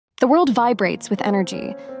The world vibrates with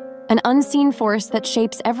energy, an unseen force that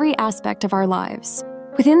shapes every aspect of our lives.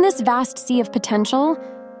 Within this vast sea of potential,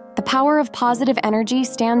 the power of positive energy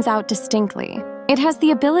stands out distinctly. It has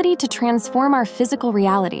the ability to transform our physical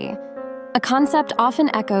reality, a concept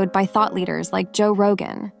often echoed by thought leaders like Joe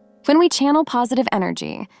Rogan. When we channel positive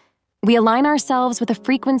energy, we align ourselves with a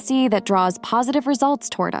frequency that draws positive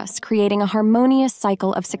results toward us, creating a harmonious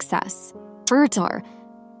cycle of success. Further,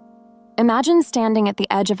 imagine standing at the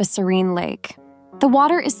edge of a serene lake. The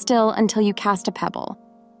water is still until you cast a pebble.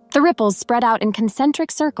 The ripples spread out in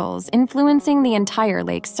concentric circles, influencing the entire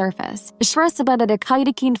lake's surface.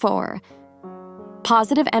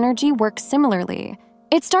 Positive energy works similarly.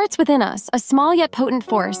 It starts within us, a small yet potent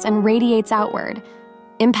force, and radiates outward,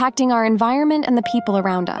 impacting our environment and the people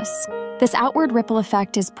around us. This outward ripple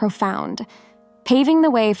effect is profound, paving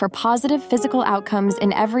the way for positive physical outcomes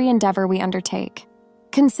in every endeavor we undertake.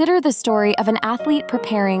 Consider the story of an athlete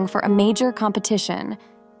preparing for a major competition.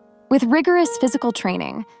 With rigorous physical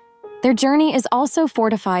training, their journey is also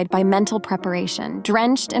fortified by mental preparation,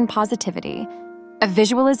 drenched in positivity.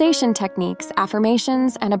 Visualization techniques,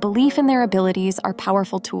 affirmations, and a belief in their abilities are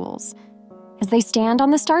powerful tools. As they stand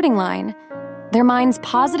on the starting line, their mind's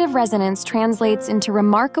positive resonance translates into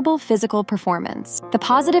remarkable physical performance. The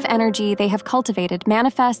positive energy they have cultivated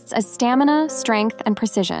manifests as stamina, strength, and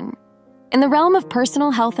precision. In the realm of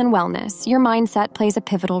personal health and wellness, your mindset plays a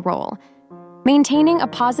pivotal role. Maintaining a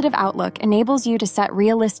positive outlook enables you to set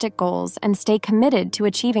realistic goals and stay committed to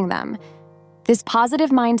achieving them. This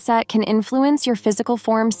positive mindset can influence your physical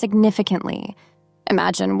form significantly.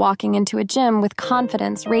 Imagine walking into a gym with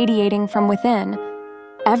confidence radiating from within.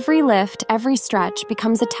 Every lift, every stretch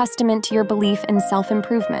becomes a testament to your belief in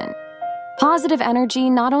self-improvement. Positive energy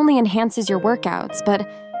not only enhances your workouts, but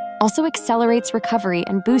also accelerates recovery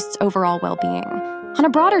and boosts overall well-being. On a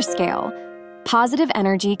broader scale, positive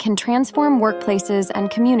energy can transform workplaces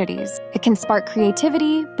and communities. It can spark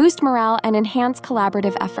creativity, boost morale, and enhance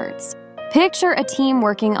collaborative efforts. Picture a team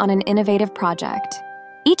working on an innovative project.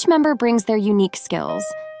 Each member brings their unique skills,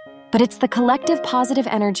 but it's the collective positive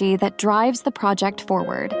energy that drives the project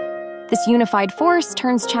forward. This unified force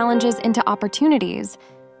turns challenges into opportunities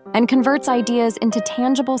and converts ideas into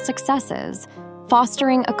tangible successes,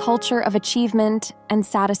 fostering a culture of achievement and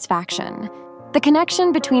satisfaction. The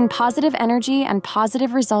connection between positive energy and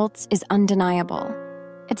positive results is undeniable.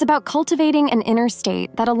 It's about cultivating an inner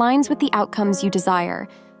state that aligns with the outcomes you desire.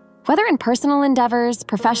 Whether in personal endeavors,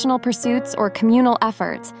 professional pursuits, or communal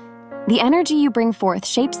efforts, the energy you bring forth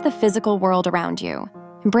shapes the physical world around you.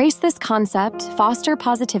 Embrace this concept, foster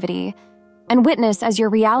positivity, and witness as your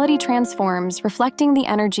reality transforms, reflecting the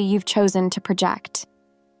energy you've chosen to project.